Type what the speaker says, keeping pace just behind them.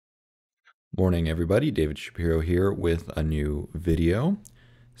Morning, everybody. David Shapiro here with a new video.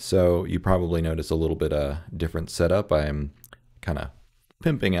 So you probably notice a little bit different setup. I'm kind of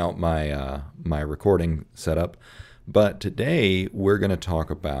pimping out my recording setup, but today we're going to talk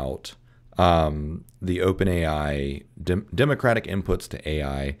about the OpenAI democratic inputs to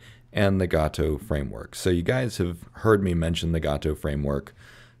AI and the GATO framework. So you guys have heard me mention the GATO framework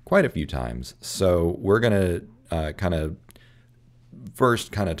quite a few times. So we're going to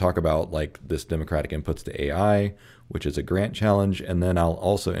first talk about like this democratic inputs to AI, which is a grant challenge, and then I'll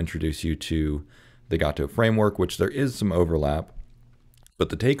also introduce you to the GATO framework, which there is some overlap. But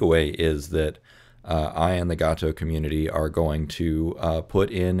the takeaway is that I and the GATO community are going to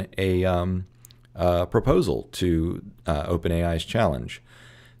put in a proposal to OpenAI's challenge.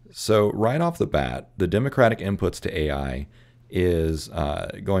 So right off the bat, the democratic inputs to AI is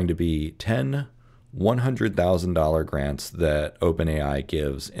going to be 10 $100,000 grants that OpenAI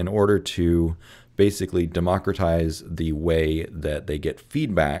gives in order to basically democratize the way that they get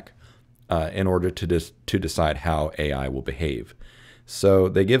feedback in order to decide how AI will behave. So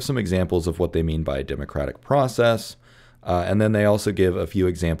they give some examples of what they mean by a democratic process, and then they also give a few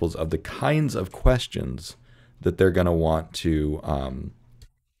examples of the kinds of questions that they're going to want to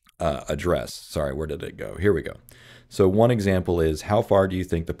address. Sorry, where did it go? Here we go. So one example is, how far do you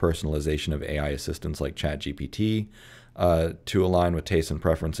think the personalization of AI assistants like ChatGPT to align with tastes and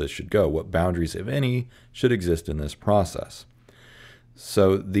preferences should go? What boundaries, if any, should exist in this process?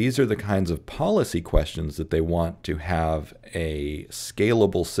 So these are the kinds of policy questions that they want to have a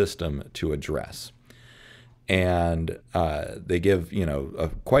scalable system to address. And they give,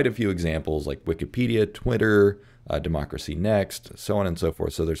 quite a few examples like Wikipedia, Twitter, Democracy Next, so on and so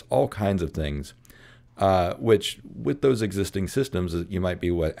forth. So there's all kinds of things. Which with those existing systems, you might be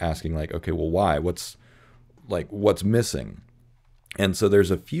asking like, okay, well, why? What's missing? And so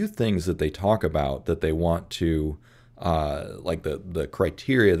there's a few things that they talk about that they want to, like the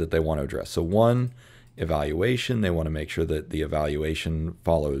criteria that they want to address. So one, evaluation. They want to make sure that the evaluation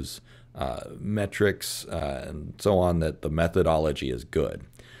follows metrics and so on, that the methodology is good.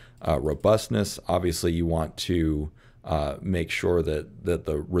 Robustness, obviously you want to make sure that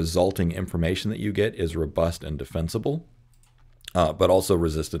the resulting information that you get is robust and defensible, but also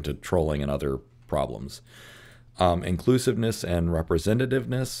resistant to trolling and other problems. Inclusiveness and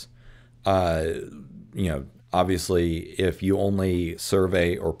representativeness, obviously if you only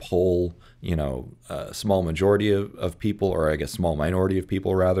survey or poll, a small majority of people, or I guess small minority of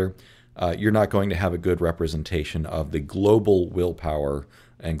people rather, you're not going to have a good representation of the global willpower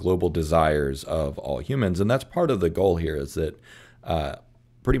and global desires of all humans. And that's part of the goal here, is that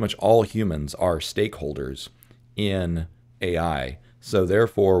pretty much all humans are stakeholders in AI. So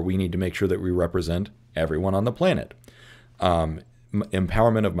therefore, we need to make sure that we represent everyone on the planet.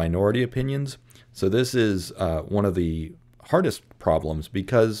 Empowerment of minority opinions. So this is one of the hardest problems,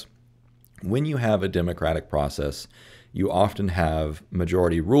 because when you have a democratic process, you often have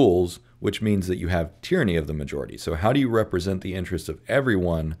majority rules, which means that you have tyranny of the majority. So how do you represent the interests of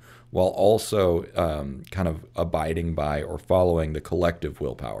everyone while also kind of abiding by or following the collective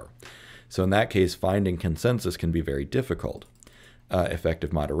willpower? So in that case, finding consensus can be very difficult.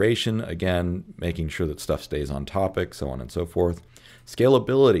 Effective moderation, again, making sure that stuff stays on topic, so on and so forth.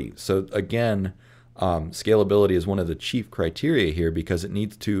 Scalability. So again, scalability is one of the chief criteria here, because it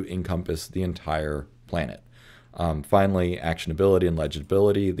needs to encompass the entire planet. Finally, actionability and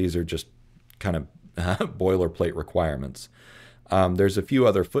legibility. These are just kind of boilerplate requirements. There's a few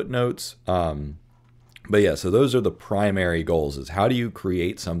other footnotes. But yeah, so those are the primary goals, is how do you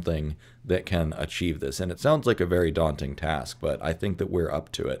create something that can achieve this? And it sounds like a very daunting task, but I think that we're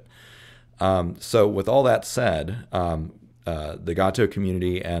up to it. So with all that said, the GATO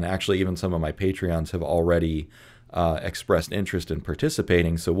community, and actually even some of my Patreons, have already expressed interest in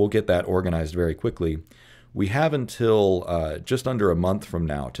participating. So we'll get that organized very quickly. We have until just under a month from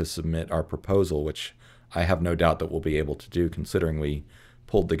now to submit our proposal, which I have no doubt that we'll be able to do, considering we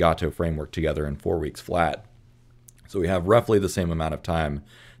pulled the GATO framework together in 4 weeks flat. So we have roughly the same amount of time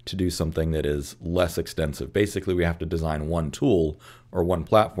to do something that is less extensive. Basically, we have to design one tool or one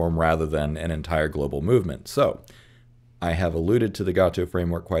platform rather than an entire global movement. So I have alluded to the GATO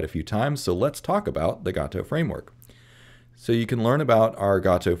framework quite a few times, so let's talk about the GATO framework. So you can learn about our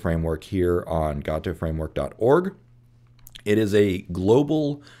GATO framework here on gatoframework.org. It is a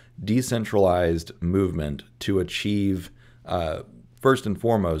global decentralized movement to achieve, first and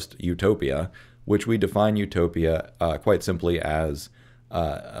foremost, utopia, which we define utopia quite simply as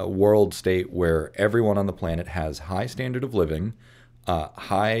a world state where everyone on the planet has high standard of living,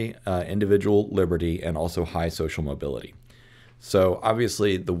 high individual liberty, and also high social mobility. So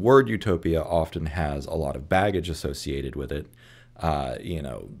obviously the word utopia often has a lot of baggage associated with it. You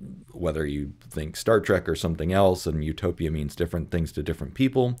know, whether you think Star Trek or something else, and utopia means different things to different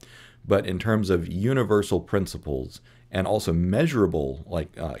people. But in terms of universal principles and also measurable,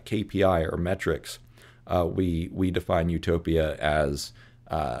 like KPI or metrics, we define utopia as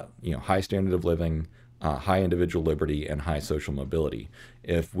you know, high standard of living, high individual liberty, and high social mobility.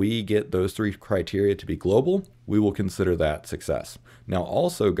 If we get those three criteria to be global, we will consider that success. Now,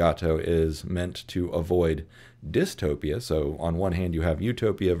 also, GATO is meant to avoid dystopia. So on one hand, you have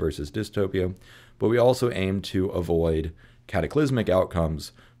utopia versus dystopia, but we also aim to avoid cataclysmic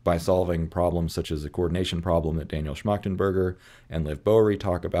outcomes by solving problems such as the coordination problem that Daniel Schmachtenberger and Liv Bowery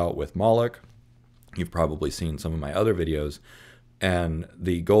talk about with Moloch. You've probably seen some of my other videos. And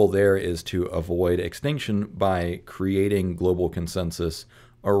the goal there is to avoid extinction by creating global consensus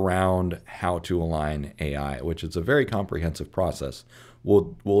around how to align AI, which is a very comprehensive process.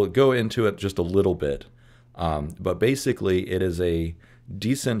 We'll go into it just a little bit. But basically, it is a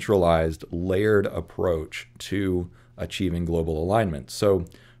decentralized, layered approach to achieving global alignment. So,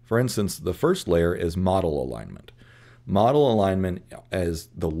 for instance, the first layer is model alignment. Model alignment is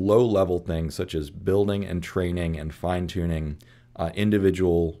the low-level things such as building and training and fine-tuning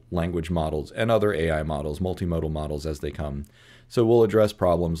individual language models and other AI models, multimodal models as they come. So we'll address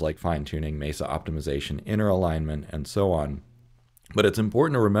problems like fine-tuning, MESA optimization, inner alignment, and so on. But it's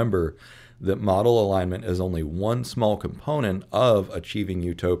important to remember that model alignment is only one small component of achieving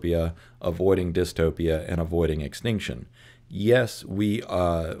utopia, avoiding dystopia, and avoiding extinction. Yes, we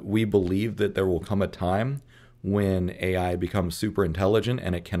believe that there will come a time when AI becomes super intelligent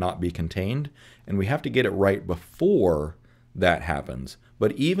and it cannot be contained, and we have to get it right before that happens.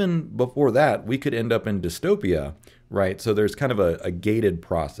 But even before that, we could end up in dystopia, right? So there's kind of a gated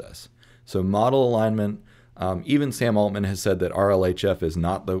process. So model alignment, even Sam Altman has said that RLHF is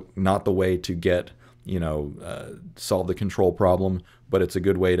not the way to get, you know, solve the control problem, but it's a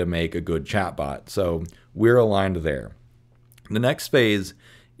good way to make a good chatbot. So we're aligned there. The next phase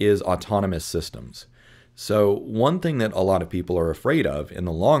is autonomous systems. So one thing that a lot of people are afraid of in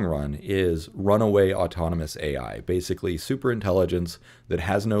the long run is runaway autonomous AI, basically superintelligence that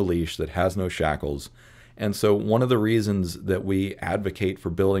has no leash, that has no shackles. And so one of the reasons that we advocate for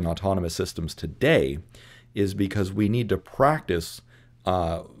building autonomous systems today is because we need to practice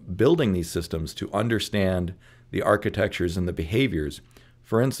building these systems to understand the architectures and the behaviors.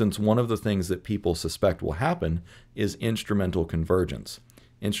 For instance, one of the things that people suspect will happen is instrumental convergence.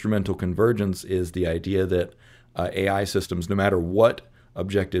 Instrumental convergence is the idea that AI systems, no matter what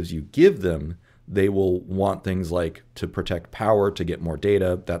objectives you give them, they will want things like to protect power, to get more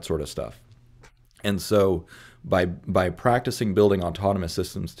data, that sort of stuff. And so by practicing building autonomous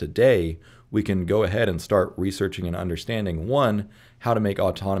systems today, we can go ahead and start researching and understanding, one, how to make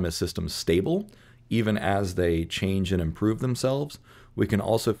autonomous systems stable, even as they change and improve themselves. We can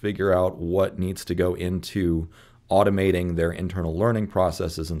also figure out what needs to go into automating their internal learning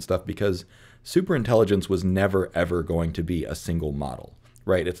processes and stuff, because superintelligence was never, ever going to be a single model,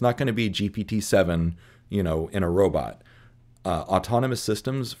 right? It's not going to be GPT-7, you know, in a robot. Autonomous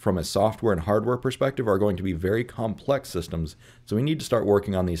systems from a software and hardware perspective are going to be very complex systems. So we need to start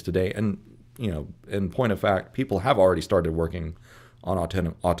working on these today. And, you know, in point of fact, people have already started working on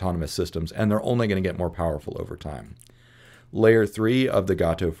autonomous systems, and they're only going to get more powerful over time. Layer 3 of the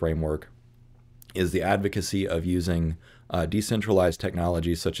GATO framework is the advocacy of using decentralized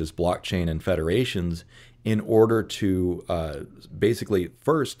technologies such as blockchain and federations in order to basically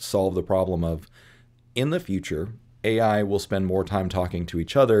first solve the problem of, in the future, AI will spend more time talking to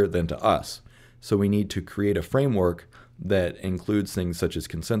each other than to us. So we need to create a framework that includes things such as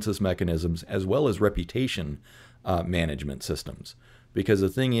consensus mechanisms as well as reputation management systems. Because the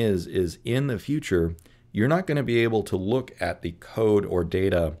thing is in the future, you're not going to be able to look at the code or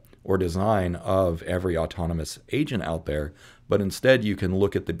data or design of every autonomous agent out there, but instead you can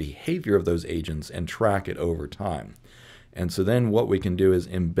look at the behavior of those agents and track it over time. And so then what we can do is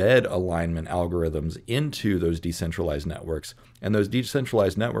embed alignment algorithms into those decentralized networks, and those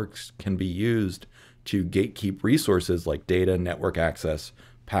decentralized networks can be used to gatekeep resources like data, network access,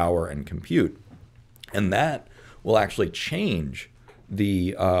 power, and compute. And that will actually change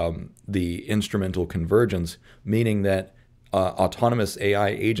the instrumental convergence, meaning that autonomous AI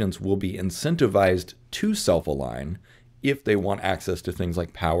agents will be incentivized to self-align if they want access to things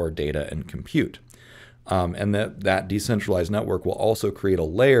like power, data, and compute. And that decentralized network will also create a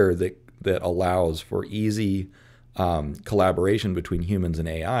layer that allows for easy collaboration between humans and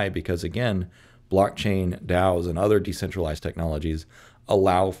AI, because again, blockchain, DAOs, and other decentralized technologies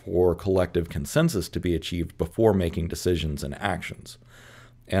allow for collective consensus to be achieved before making decisions and actions.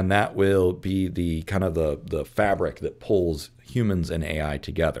 And that will be the kind of the fabric that pulls humans and AI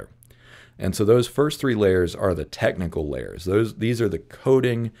together. And so those first three layers are the technical layers. These are the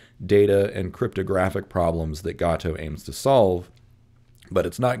coding, data, and cryptographic problems that GATO aims to solve. But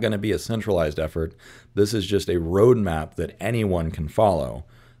it's not going to be a centralized effort. This is just a roadmap that anyone can follow.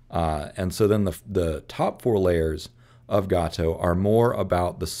 And so then the top four layers of GATO are more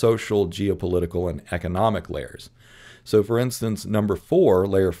about the social, geopolitical, and economic layers. So for instance,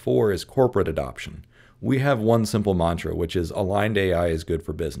 layer four is corporate adoption. We have one simple mantra, which is aligned AI is good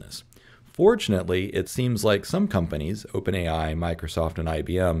for business. Fortunately, it seems like some companies, OpenAI, Microsoft, and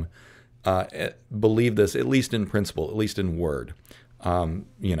IBM, believe this, at least in principle, at least in word.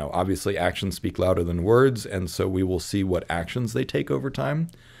 Obviously actions speak louder than words, and so we will see what actions they take over time.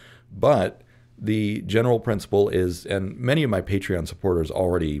 But the general principle is, and many of my Patreon supporters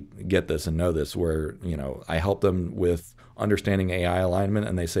already get this and know this, where, I help them with understanding AI alignment,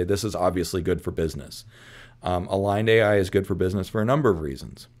 and they say this is obviously good for business. Aligned AI is good for business for a number of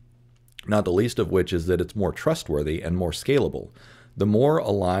reasons, not the least of which is that it's more trustworthy and more scalable. The more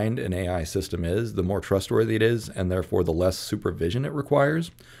aligned an AI system is, the more trustworthy it is, and therefore the less supervision it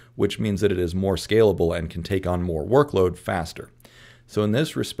requires, which means that it is more scalable and can take on more workload faster. So in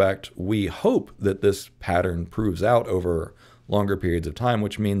this respect, we hope that this pattern proves out over longer periods of time,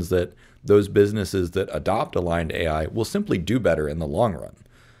 which means that those businesses that adopt aligned AI will simply do better in the long run,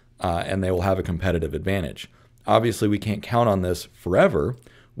 and they will have a competitive advantage. Obviously, we can't count on this forever,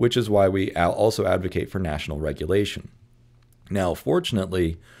 which is why we also advocate for national regulation. Now,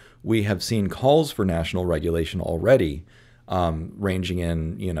 fortunately, we have seen calls for national regulation already, ranging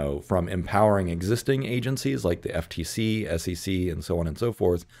in, from empowering existing agencies like the FTC, SEC, and so on and so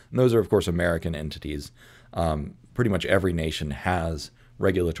forth. And those are, of course, American entities. Pretty much every nation has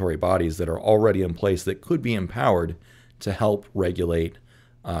regulatory bodies that are already in place that could be empowered to help regulate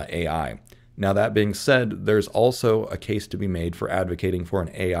AI. Now, that being said, there's also a case to be made for advocating for an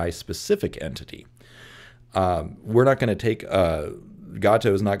AI-specific entity. We're not going to take,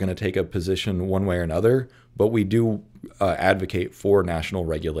 GATO is not going to take a position one way or another, but we do advocate for national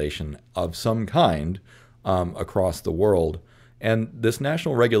regulation of some kind across the world. And this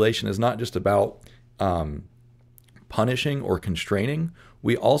national regulation is not just about punishing or constraining.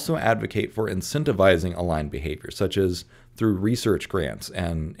 We also advocate for incentivizing aligned behavior, such as through research grants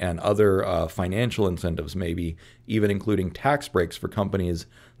and other financial incentives, maybe even including tax breaks for companies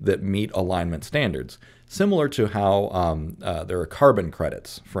that meet alignment standards. Similar to how there are carbon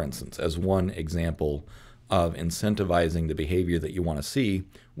credits, for instance, as one example of incentivizing the behavior that you want to see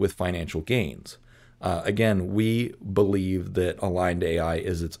with financial gains. Again, we believe that aligned AI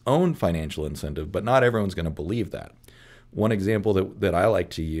is its own financial incentive, but not everyone's going to believe that. One example that I like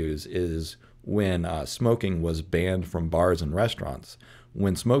to use is when smoking was banned from bars and restaurants.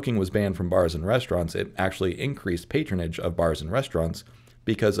 When smoking was banned from bars and restaurants, it actually increased patronage of bars and restaurants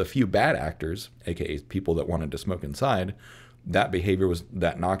because a few bad actors, aka people that wanted to smoke inside,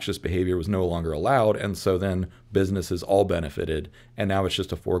 that noxious behavior was no longer allowed, and so then businesses all benefited, and now it's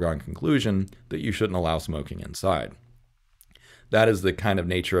just a foregone conclusion that you shouldn't allow smoking inside. That is the kind of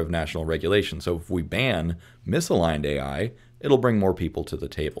nature of national regulation. So if we ban misaligned AI, it'll bring more people to the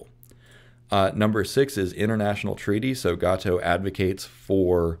table. Number 6 is international treaties. So GATO advocates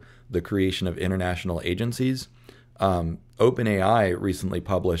for the creation of international agencies. OpenAI recently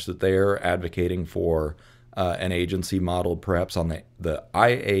published that they are advocating for an agency modeled perhaps on the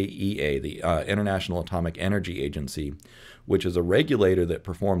IAEA, the International Atomic Energy Agency, which is a regulator that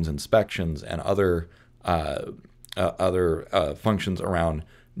performs inspections and other functions around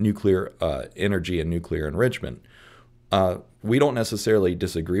nuclear energy and nuclear enrichment. We don't necessarily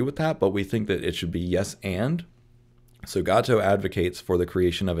disagree with that, but we think that it should be yes and. So GATO advocates for the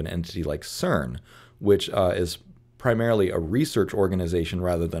creation of an entity like CERN, which is primarily a research organization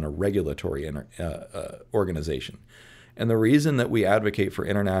rather than a regulatory organization. And the reason that we advocate for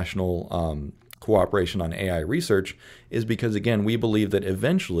international cooperation on AI research is because, again, we believe that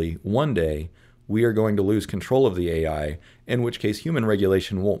eventually, one day, we are going to lose control of the AI, in which case human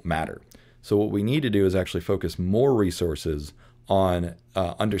regulation won't matter. So what we need to do is actually focus more resources on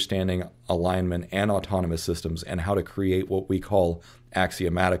understanding alignment and autonomous systems and how to create what we call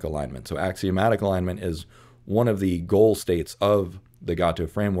axiomatic alignment. So axiomatic alignment is one of the goal states of the GATO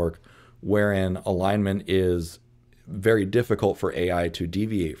framework, wherein alignment is very difficult for AI to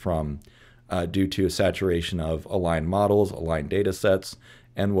deviate from due to a saturation of aligned models, aligned data sets,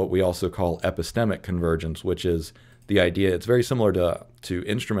 and what we also call epistemic convergence, which is the idea, it's very similar to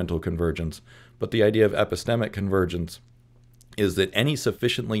instrumental convergence, but the idea of epistemic convergence is that any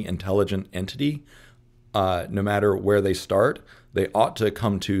sufficiently intelligent entity, no matter where they start, they ought to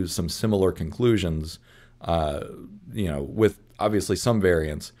come to some similar conclusions, with obviously some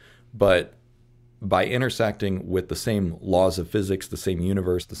variance, but by intersecting with the same laws of physics, the same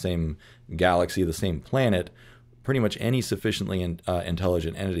universe, the same galaxy, the same planet, pretty much any sufficiently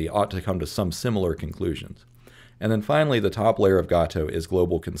intelligent entity ought to come to some similar conclusions. And then finally, the top layer of GATO is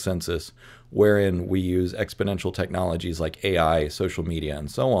global consensus, wherein we use exponential technologies like AI, social media, and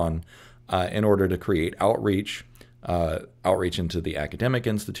so on in order to create outreach into the academic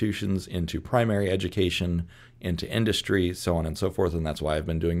institutions, into primary education, into industry, so on and so forth. And that's why I've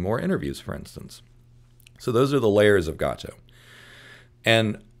been doing more interviews, for instance. So those are the layers of GATO.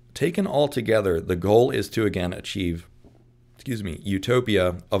 And taken all together, the goal is to, again, achieve,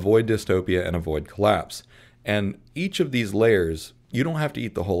 utopia, avoid dystopia, and avoid collapse. And each of these layers, you don't have to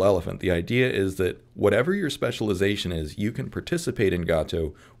eat the whole elephant. The idea is that whatever your specialization is, you can participate in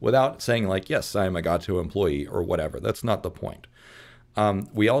GATO without saying like, yes, I am a GATO employee or whatever. That's not the point.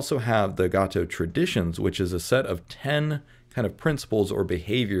 We also have the GATO traditions, which is a set of 10 kind of principles or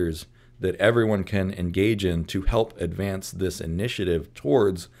behaviors that everyone can engage in to help advance this initiative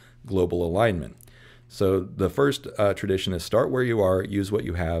towards global alignment. So the first tradition is start where you are, use what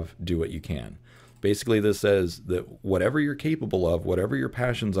you have, do what you can. Basically, this says that whatever you're capable of, whatever your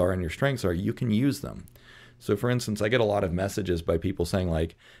passions are and your strengths are, you can use them. So for instance, I get a lot of messages by people saying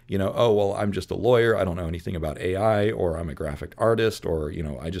like, oh, well, I'm just a lawyer. I don't know anything about AI, or I'm a graphic artist, or,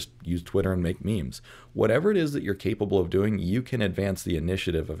 I just use Twitter and make memes. Whatever it is that you're capable of doing, you can advance the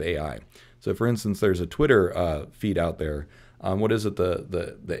initiative of AI. So for instance, there's a Twitter feed out there. What is it?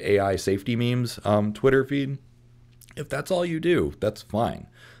 The AI safety memes Twitter feed. If that's all you do, that's fine.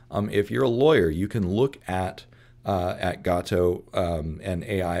 If you're a lawyer, you can look at GATO and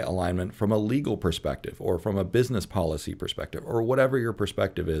AI alignment from a legal perspective or from a business policy perspective, or whatever your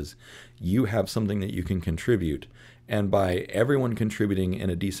perspective is. You have something that you can contribute. And by everyone contributing in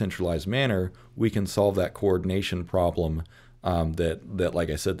a decentralized manner, we can solve that coordination problem that like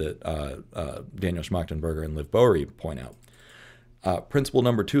I said, that Daniel Schmachtenberger and Liv Bowery point out. Principle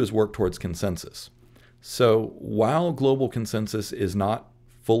number 2 is work towards consensus. So while global consensus is not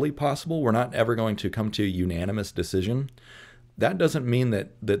fully possible, we're not ever going to come to a unanimous decision. That doesn't mean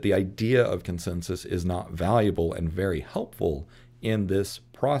that the idea of consensus is not valuable and very helpful in this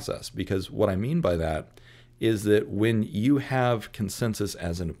process, because what I mean by that is that when you have consensus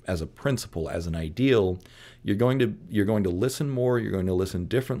as a principle, as an ideal, you're going to listen more, you're going to listen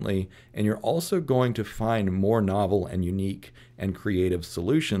differently, and you're also going to find more novel and unique and creative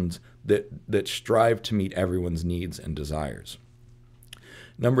solutions that strive to meet everyone's needs and desires.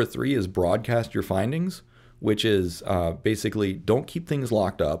 Number 3 is broadcast your findings, which is basically don't keep things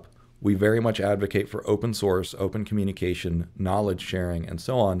locked up. We very much advocate for open source, open communication, knowledge sharing, and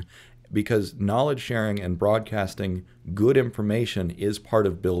so on, because knowledge sharing and broadcasting good information is part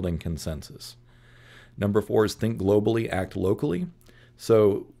of building consensus. Number 4 is think globally, act locally.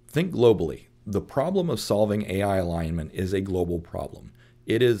 So think globally. The problem of solving AI alignment is a global problem.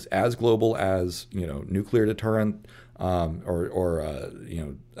 It is as global as nuclear deterrent or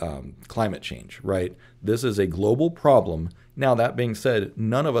climate change, right? This is a global problem. Now, that being said,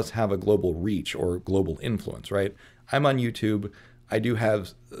 none of us have a global reach or global influence, right? I'm on YouTube. I do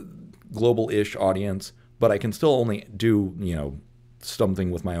have global-ish audience, but I can still only do, something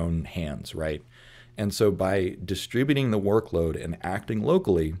with my own hands, right? And so by distributing the workload and acting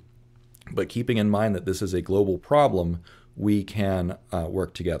locally, but keeping in mind that this is a global problem, we can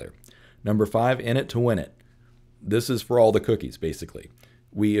work together. Number 5, in it to win it. This is for all the cookies, basically.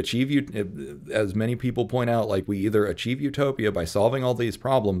 We achieve, as many people point out, like we either achieve utopia by solving all these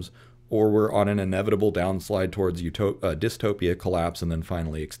problems, or we're on an inevitable downslide towards dystopia, collapse, and then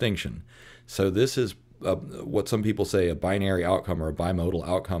finally extinction. So this is what some people say a binary outcome or a bimodal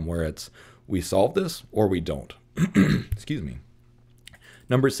outcome, where it's we solve this or we don't. Excuse me.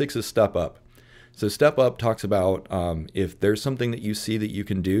 Number 6 is step up. So step up talks about if there's something that you see that you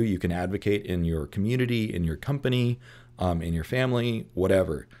can do, you can advocate in your community, in your company, in your family,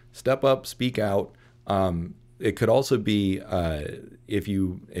 whatever. Step up, speak out. It could also be if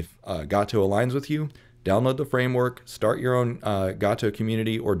GATO aligns with you, download the framework, start your own GATO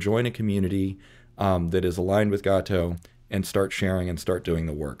community, or join a community that is aligned with GATO and start sharing and start doing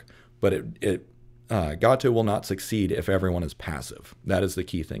the work. But GATO will not succeed if everyone is passive. That is the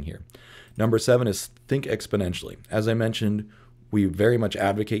key thing here. Number 7 is think exponentially. As I mentioned, we very much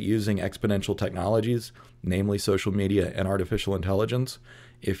advocate using exponential technologies, namely social media and artificial intelligence.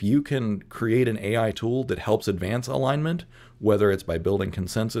 If you can create an AI tool that helps advance alignment, whether it's by building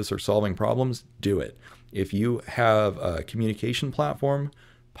consensus or solving problems, do it. If you have a communication platform,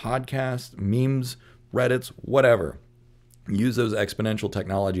 podcasts, memes, Reddits, whatever, use those exponential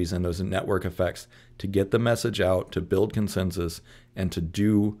technologies and those network effects to get the message out, to build consensus, and to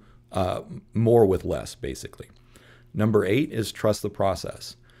do more with less, basically. Number 8 is trust the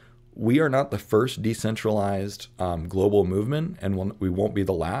process. We are not the first decentralized global movement, and we won't be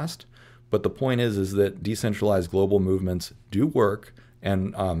the last. But the point is that decentralized global movements do work.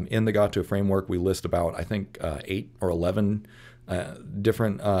 And in the GATO framework, we list about, I think, 8 or 11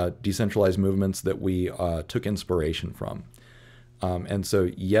 different decentralized movements that we took inspiration from. And so,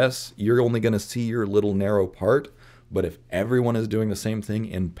 yes, you're only going to see your little narrow part. But if everyone is doing the same thing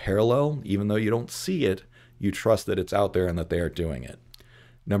in parallel, even though you don't see it, you trust that it's out there and that they are doing it.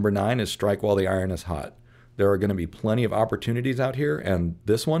 Number 9 is strike while the iron is hot. There are going to be plenty of opportunities out here, and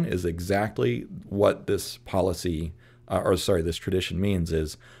this one is exactly what this policy, this tradition means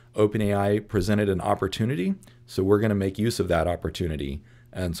is OpenAI presented an opportunity, so we're going to make use of that opportunity,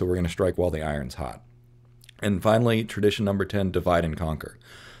 and so we're going to strike while the iron's hot. And finally, tradition number 10, divide and conquer.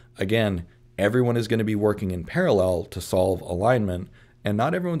 Again, everyone is going to be working in parallel to solve alignment, and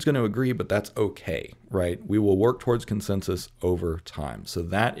not everyone's going to agree, but that's okay, right? We will work towards consensus over time. So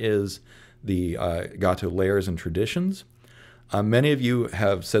that is the GATO layers and traditions. Many of you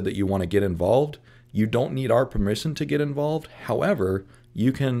have said that you want to get involved. You don't need our permission to get involved. However,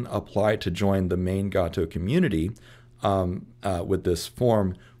 you can apply to join the main GATO community with this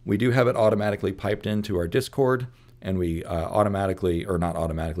form. We do have it automatically piped into our Discord, and we automatically, or not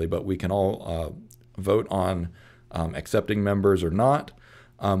automatically, but we can all vote on accepting members or not.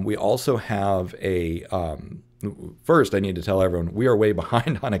 We also have a, first I need to tell everyone, we are way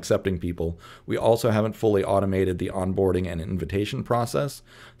behind on accepting people. We also haven't fully automated the onboarding and invitation process.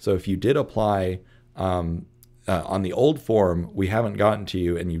 So if you did apply on the old form, we haven't gotten to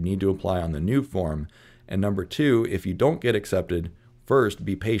you and you need to apply on the new form. And number 2, if you don't get accepted, first,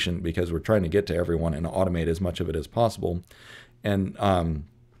 be patient because we're trying to get to everyone and automate as much of it as possible. And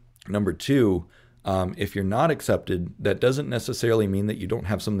number 2, if you're not accepted, that doesn't necessarily mean that you don't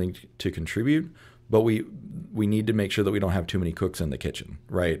have something to contribute, but we need to make sure that we don't have too many cooks in the kitchen,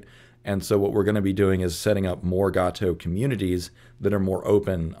 right? And so what we're going to be doing is setting up more GATO communities that are more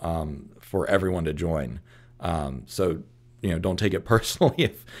open for everyone to join. So, don't take it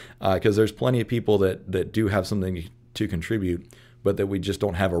personally because there's plenty of people that do have something to contribute, but that we just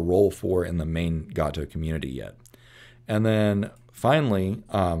don't have a role for in the main GATO community yet. And then finally,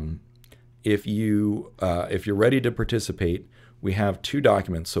 if you're ready to participate, we have 2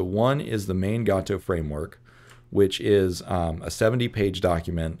 documents. So one is the main GATO framework, which is a 70-page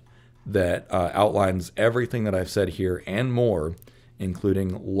document that outlines everything that I've said here and more,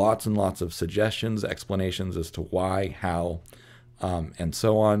 including lots and lots of suggestions, explanations as to why, how, and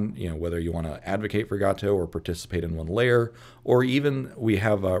so on, whether you want to advocate for GATO or participate in one layer, or even we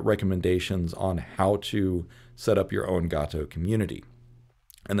have recommendations on how to set up your own GATO community.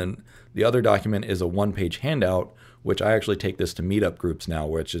 And then the other document is a 1-page handout, which I actually take this to meetup groups now,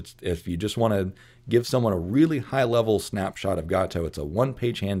 which it's, if you just want to give someone a really high-level snapshot of GATO, it's a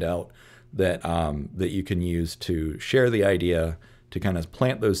 1-page handout that that you can use to share the idea, to kind of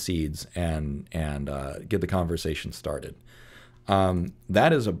plant those seeds and get the conversation started.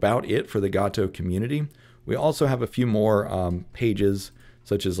 That is about it for the GATO community. We also have a few more pages,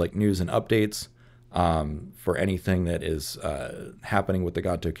 such as like news and updates for anything that is happening with the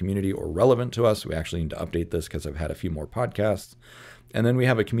GATO community or relevant to us. We actually need to update this because I've had a few more podcasts. And then we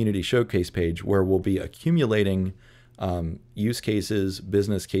have a community showcase page where we'll be accumulating use cases,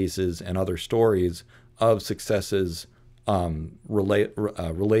 business cases, and other stories of successes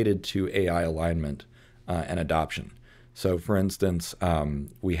related to AI alignment and adoption. So for instance,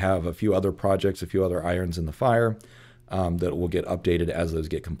 we have a few other projects, a few other irons in the fire that will get updated as those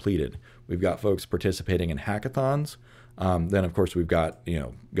get completed. We've got folks participating in hackathons. Then of course we've got,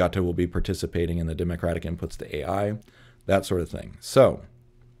 GATO will be participating in the democratic inputs to AI, that sort of thing. So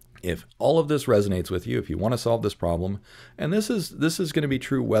if all of this resonates with you, if you want to solve this problem, and this is going to be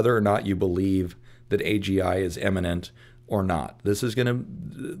true whether or not you believe that AGI is imminent or not. This is going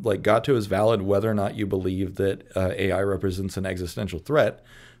to, like, GATO is valid whether or not you believe that AI represents an existential threat,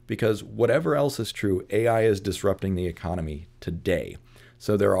 because whatever else is true, AI is disrupting the economy today.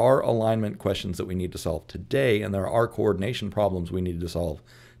 So there are alignment questions that we need to solve today, and there are coordination problems we need to solve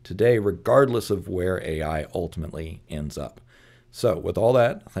today, regardless of where AI ultimately ends up. So with all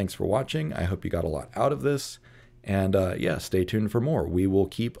that, thanks for watching. I hope you got a lot out of this. And yeah, stay tuned for more. We will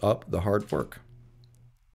keep up the hard work.